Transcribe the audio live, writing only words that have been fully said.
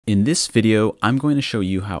In this video, I'm going to show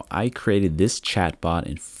you how I created this chatbot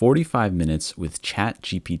in 45 minutes with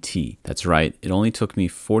ChatGPT. That's right, it only took me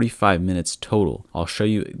 45 minutes total. I'll show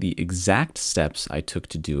you the exact steps I took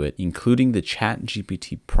to do it, including the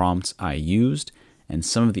ChatGPT prompts I used and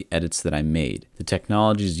some of the edits that I made. The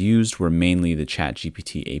technologies used were mainly the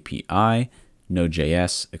ChatGPT API,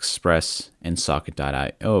 NodeJS, Express, and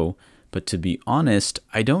Socket.io, but to be honest,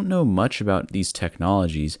 I don't know much about these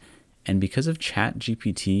technologies, and because of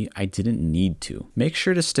ChatGPT, I didn't need to. Make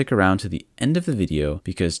sure to stick around to the end of the video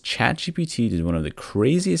because ChatGPT did one of the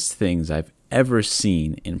craziest things I've ever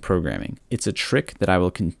seen in programming. It's a trick that I will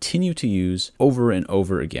continue to use over and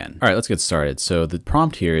over again. All right, let's get started. So the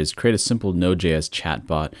prompt here is create a simple Node.js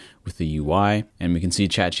chatbot with the UI, and we can see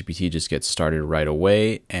ChatGPT just gets started right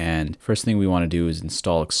away. And first thing we want to do is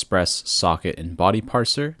install Express, Socket, and Body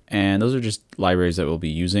Parser. And those are just libraries that we'll be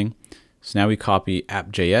using. So now we copy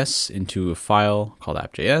app.js into a file called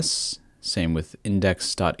app.js. Same with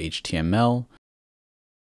index.html.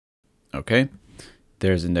 Okay,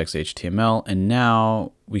 there's index.html. And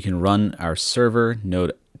now we can run our server,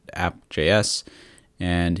 node app.js,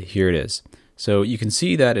 and here it is. So you can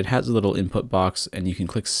see that it has a little input box and you can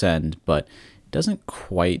click send, but it doesn't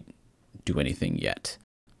quite do anything yet.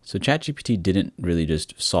 So ChatGPT didn't really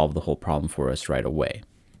just solve the whole problem for us right away.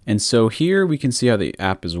 And so here we can see how the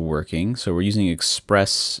app is working. So we're using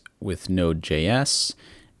Express with Node.js,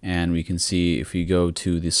 and we can see if we go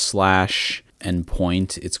to the slash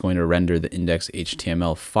endpoint, it's going to render the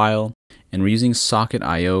index.html file. And we're using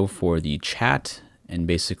Socket.io for the chat, and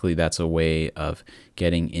basically that's a way of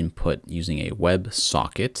getting input using a web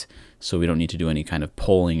socket. So we don't need to do any kind of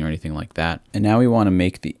polling or anything like that. And now we want to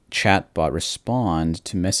make the chatbot respond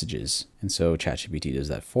to messages. And so ChatGPT does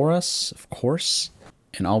that for us, of course.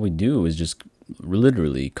 And all we do is just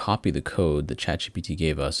literally copy the code that ChatGPT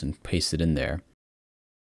gave us and paste it in there.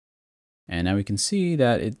 And now we can see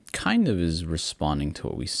that it kind of is responding to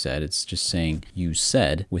what we said. It's just saying you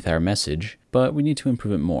said with our message, but we need to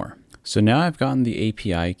improve it more. So now I've gotten the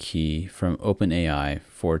API key from OpenAI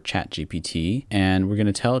for ChatGPT, and we're going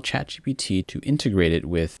to tell ChatGPT to integrate it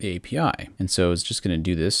with the API. And so it's just going to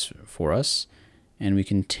do this for us. And we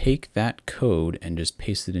can take that code and just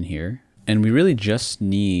paste it in here. And we really just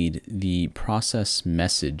need the process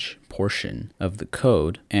message portion of the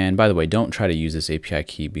code. And by the way, don't try to use this API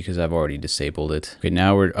key because I've already disabled it. Okay,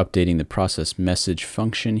 now we're updating the process message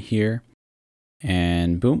function here.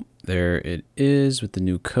 And boom, there it is with the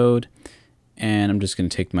new code. And I'm just going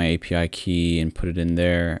to take my API key and put it in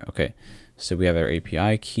there. Okay, so we have our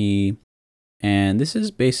API key. And this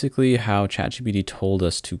is basically how ChatGPT told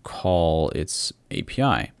us to call its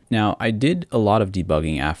API. Now, I did a lot of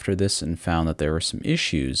debugging after this and found that there were some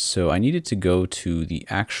issues. So I needed to go to the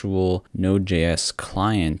actual Node.js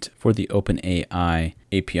client for the OpenAI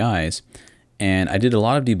APIs. And I did a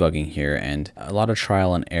lot of debugging here and a lot of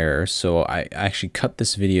trial and error. So I actually cut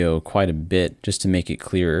this video quite a bit just to make it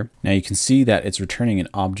clearer. Now you can see that it's returning an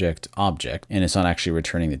object, and it's not actually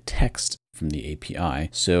returning the text from the API.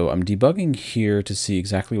 So I'm debugging here to see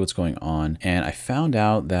exactly what's going on. And I found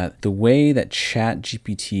out that the way that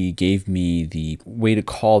ChatGPT gave me the way to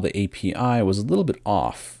call the API was a little bit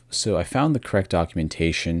off. So I found the correct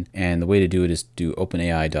documentation, and the way to do it is do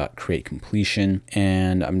openai.createCompletion.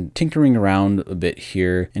 And I'm tinkering around a bit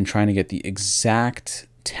here and trying to get the exact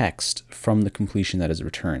text from the completion that is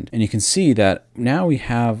returned. And you can see that now we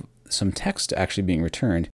have some text actually being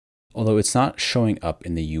returned, although it's not showing up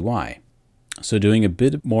in the UI. So doing a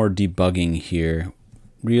bit more debugging here,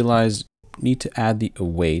 realized need to add the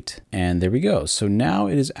await, and there we go. So now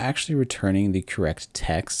it is actually returning the correct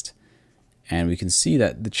text, and we can see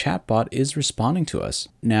that the chatbot is responding to us.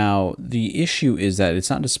 Now, the issue is that it's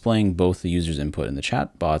not displaying both the user's input and the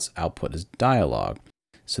chatbot's output as dialogue.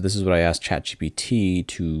 So this is what I asked ChatGPT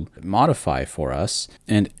to modify for us.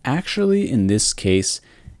 And actually, in this case,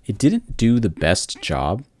 it didn't do the best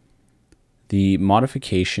job. The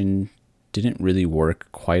modification didn't really work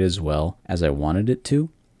quite as well as I wanted it to.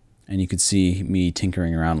 And you could see me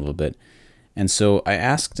tinkering around a little bit. And so I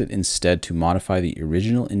asked it instead to modify the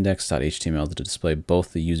original index.html to display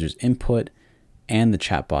both the user's input and the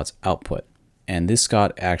chatbot's output. And this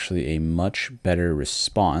got actually a much better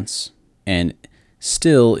response. And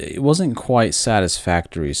still, it wasn't quite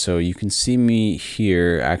satisfactory. So you can see me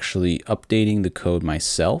here actually updating the code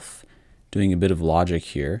myself, doing a bit of logic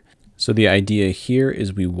here. So the idea here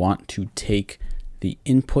is we want to take the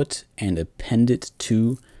input and append it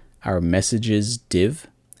to our messages div.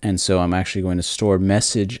 And so I'm actually going to store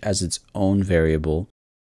message as its own variable,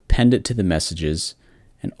 append it to the messages,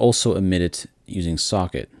 and also emit it using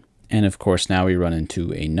socket. And of course, now we run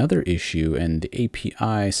into another issue and the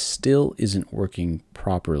API still isn't working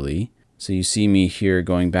properly. So you see me here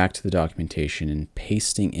going back to the documentation and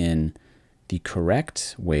pasting in the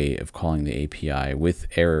correct way of calling the API with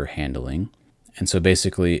error handling. And so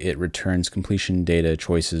basically it returns completion data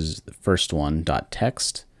choices, the first one,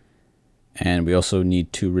 .text. And we also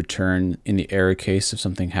need to return, in the error case, if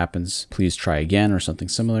something happens, please try again or something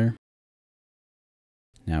similar.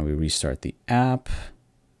 Now we restart the app.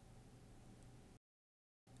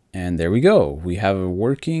 And there we go. We have a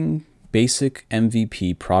working basic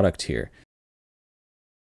MVP product here.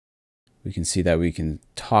 We can see that we can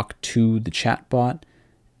talk to the chatbot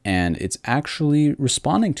and it's actually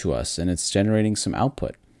responding to us and it's generating some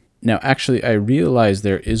output. Now, actually, I realize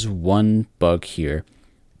there is one bug here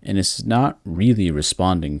and it's not really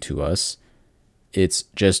responding to us. It's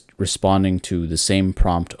just responding to the same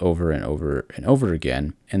prompt over and over and over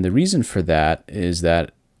again. And the reason for that is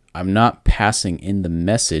that I'm not passing in the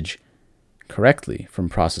message correctly from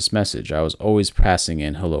process message. I was always passing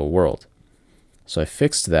in hello world. So I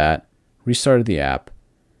fixed that, restarted the app,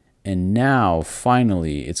 and now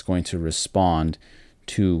finally it's going to respond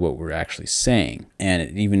to what we're actually saying. And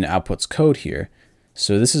it even outputs code here.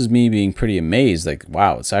 So this is me being pretty amazed, like,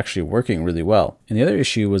 wow, it's actually working really well. And the other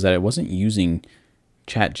issue was that it wasn't using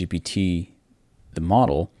ChatGPT, the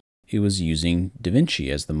model. It was using DaVinci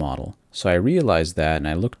as the model. So I realized that and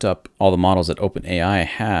I looked up all the models that OpenAI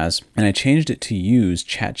has and I changed it to use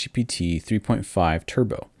ChatGPT 3.5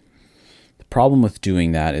 Turbo. The problem with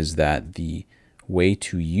doing that is that the way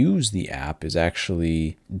to use the app is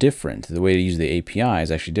actually different. The way to use the API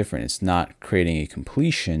is actually different. It's not creating a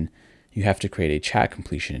completion. You have to create a chat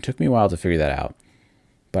completion. It took me a while to figure that out,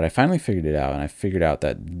 but I finally figured it out and I figured out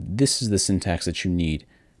that this is the syntax that you need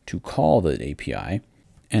to call the API.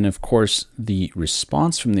 And of course, the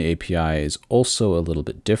response from the API is also a little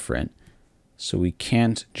bit different. So we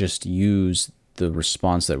can't just use the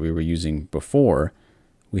response that we were using before.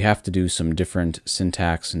 We have to do some different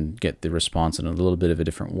syntax and get the response in a little bit of a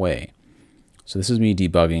different way. So this is me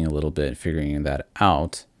debugging a little bit, figuring that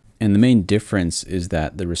out. And the main difference is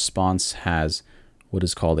that the response has what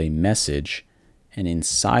is called a message, and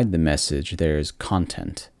inside the message there's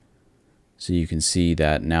content. So you can see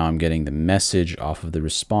that now I'm getting the message off of the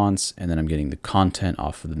response, and then I'm getting the content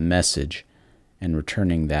off of the message and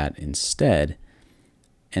returning that instead.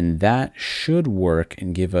 And that should work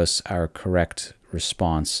and give us our correct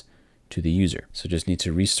response to the user. So just need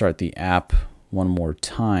to restart the app one more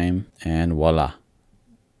time and voila.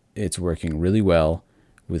 It's working really well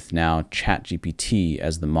with now ChatGPT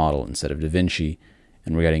as the model instead of DaVinci,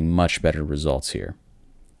 and we're getting much better results here.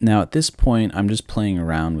 Now at this point, I'm just playing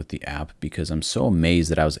around with the app because I'm so amazed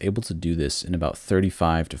that I was able to do this in about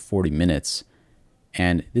 35 to 40 minutes.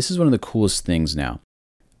 And this is one of the coolest things now.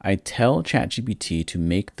 I tell ChatGPT to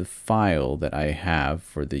make the file that I have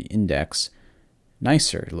for the index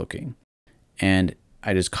nicer looking. And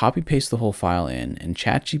I just copy paste the whole file in and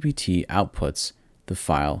ChatGPT outputs the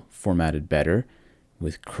file formatted better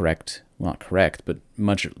with correct, well, not correct, but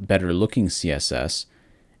much better looking CSS.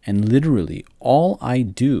 And literally all I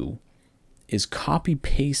do is copy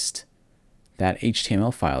paste that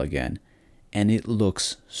HTML file again, and it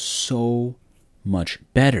looks so much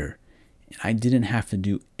better. I didn't have to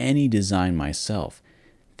do any design myself.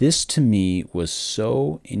 This to me was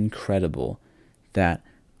so incredible that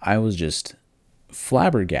I was just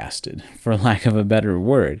flabbergasted, for lack of a better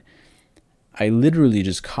word. I literally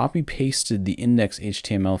just copy pasted the index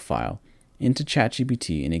HTML file into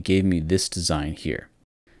ChatGPT and it gave me this design here.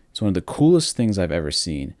 It's one of the coolest things I've ever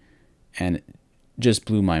seen and it just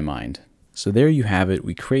blew my mind. So there you have it.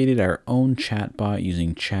 We created our own chatbot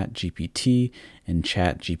using ChatGPT and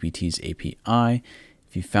ChatGPT's API.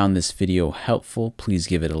 If you found this video helpful, please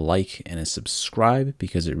give it a like and a subscribe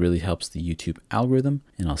because it really helps the YouTube algorithm,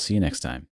 and I'll see you next time.